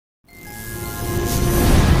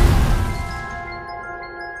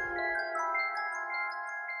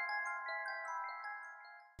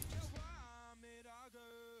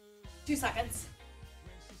seconds.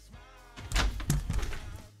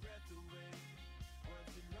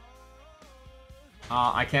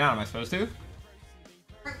 I cannot. Am I supposed to?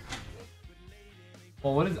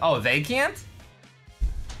 Well, what is... Oh, they can't?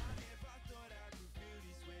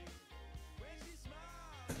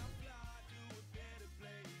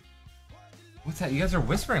 What's that? You guys are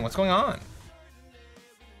whispering. What's going on?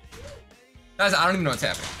 Guys, I don't even know what's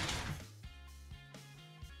happening.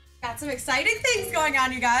 Got some exciting things going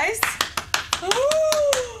on, you guys.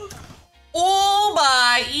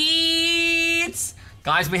 Ubereats!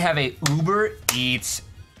 Guys, we have a Uber Eats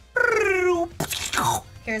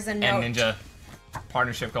Here's a and note. Ninja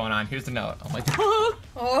partnership going on. Here's the note. I'm like,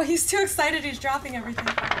 Oh, he's too excited. He's dropping everything.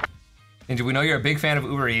 Ninja, we know you're a big fan of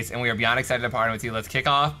Uber Eats, and we are beyond excited to partner with you. Let's kick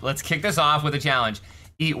this off with a challenge.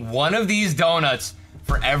 Eat one of these donuts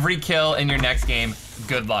for every kill in your next game.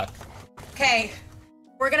 Good luck. Okay,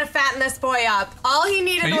 we're gonna fatten this boy up. All he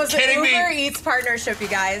needed was an Uber Eats partnership, you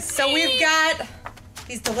guys. So we've got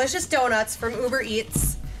these delicious donuts from Uber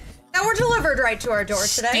Eats that were delivered right to our door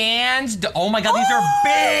today. Oh my god, these are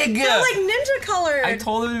big! They're like ninja colored. I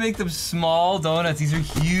told them to make them small donuts. These are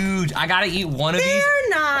huge. I gotta eat one of these. They're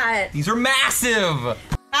not. These are massive.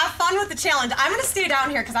 Have fun with the challenge. I'm gonna stay down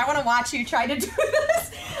here because I want to watch you try to do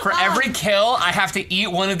this. For every kill, I have to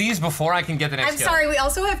eat one of these before I can get the next kill. I'm sorry, we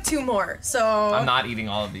also have 2 more, so... I'm not eating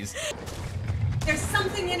all of these. There's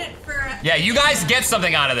something in it for... Yeah, you guys get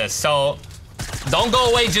something out of this, so don't go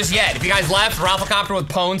away just yet. If you guys left, Ralphicopter with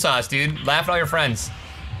pone sauce, dude. Laugh at all your friends.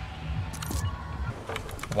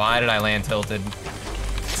 Why did I land tilted?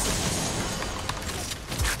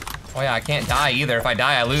 Oh yeah, I can't die either. If I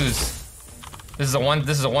die, I lose. This is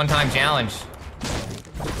a one-time challenge.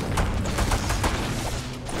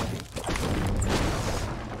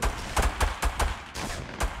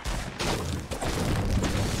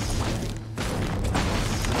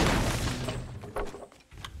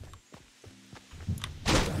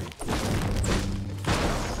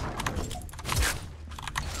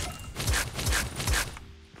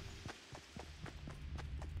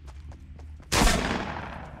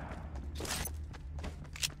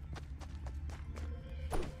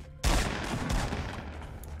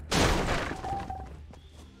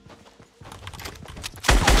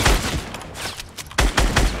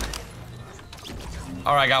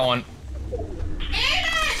 All right, I got one.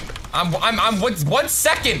 I'm what's 1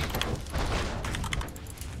 second?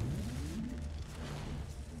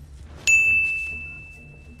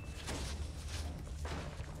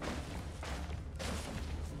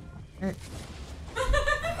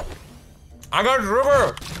 I got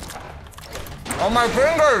sugar on my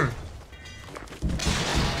fingers.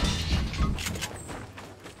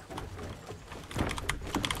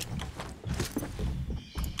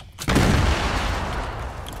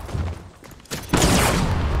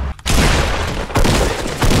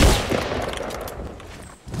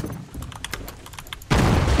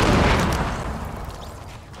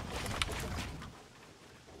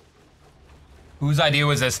 Whose idea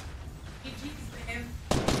was this?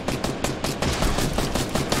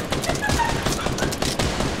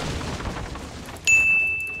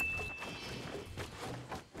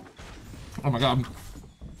 Oh my god.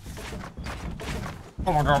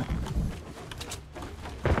 Oh my god.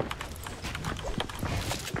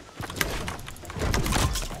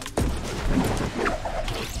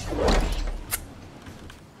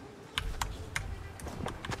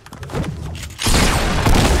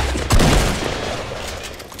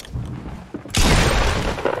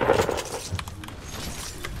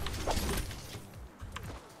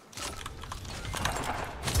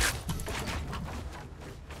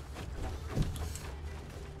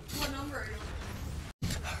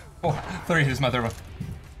 Oh, 3 is my third one.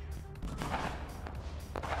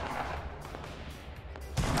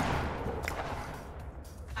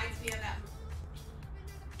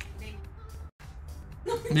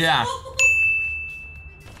 Yeah.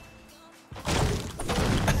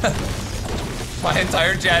 My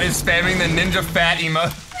entire chat is spamming the ninja fat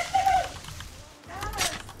emote.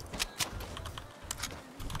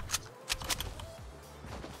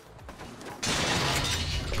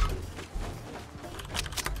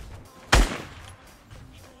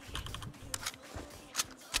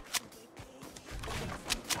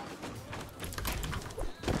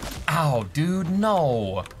 Ow, dude,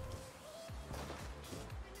 no.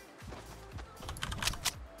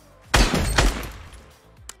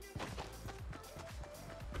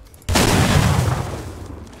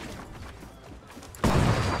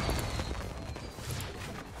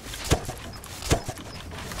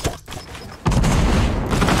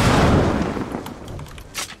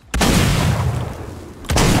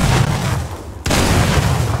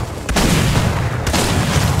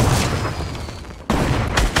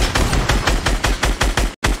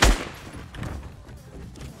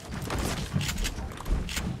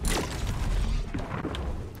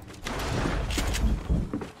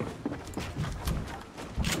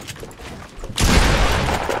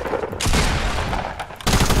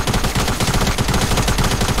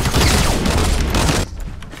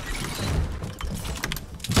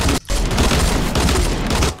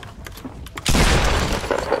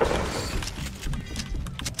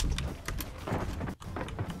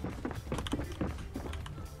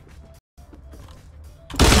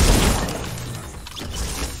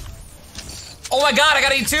 Oh my god, I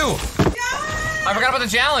gotta eat 2. Yes! I forgot about the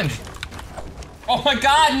challenge. Oh my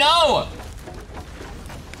god, no!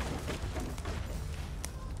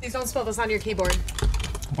 Please don't spill this on your keyboard.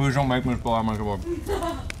 Please don't make me spill on my keyboard.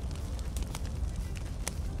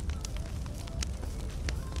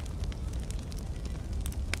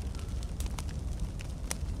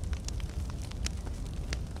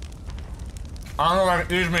 I don't know if I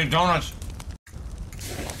can eat as many donuts.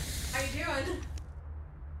 How you doing?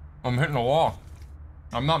 I'm hitting the wall.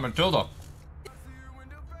 I'm not Matilda.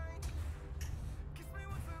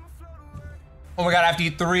 Oh my god, I have to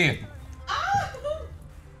eat 3. Ah!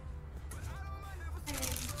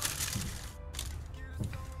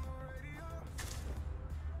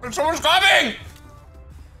 Someone's coming!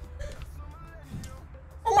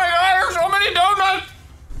 Oh my god, there's so many donuts!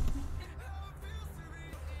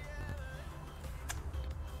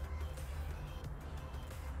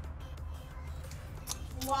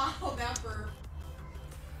 Wow, that burp.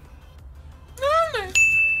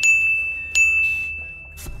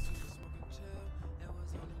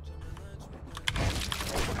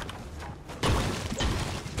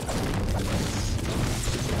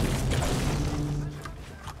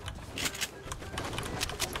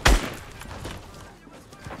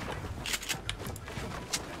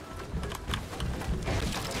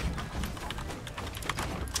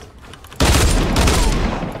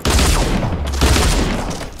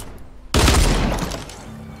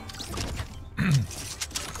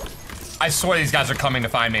 I swear these guys are coming to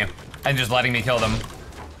find me and just letting me kill them.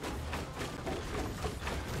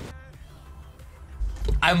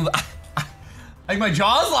 I'm like my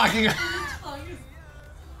jaw's locking.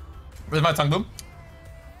 Where's my tongue, boom?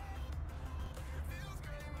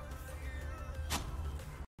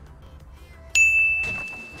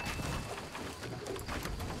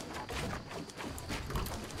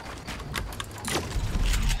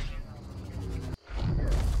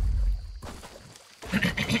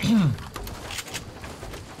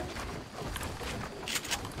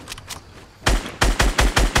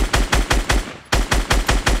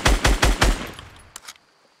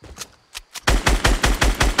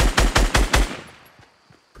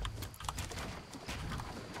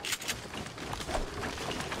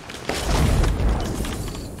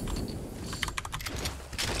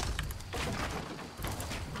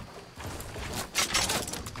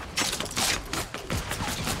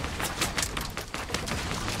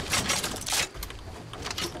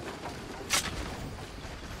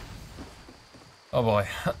 Oh boy.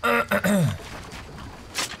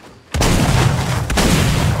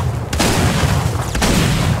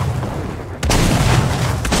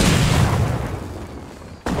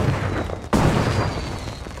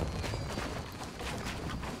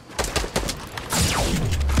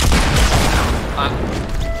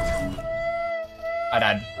 I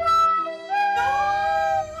died.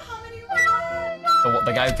 How many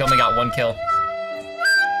were The guy who killed me got 1 kill.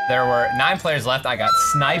 There were 9 players left. I got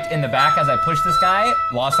sniped in the back as I pushed this guy,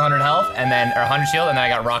 lost 100 health, and then, or 100 shield, and then I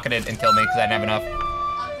got rocketed and killed me because I didn't have enough.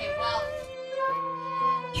 Okay, well,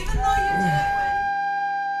 even though you did win,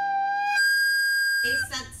 they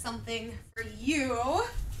sent something for you.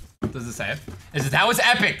 What does it say? It says, that was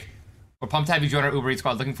epic! We're pumped to have you join our Uber Eats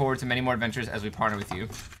squad. Looking forward to many more adventures as we partner with you.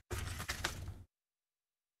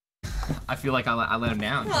 I feel like I let him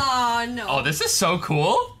down. Oh no. Oh, this is so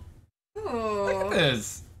cool. Ooh. Look at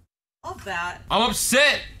this. Love that. I'm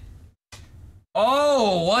upset.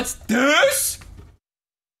 Oh, what's this?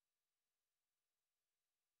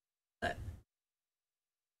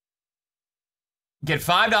 Get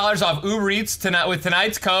 $5 off Uber Eats tonight with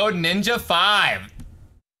tonight's code Ninja5.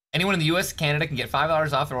 Anyone in the US, Canada can get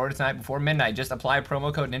 $5 off their order tonight before midnight. Just apply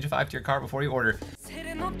promo code Ninja5 to your cart before you order.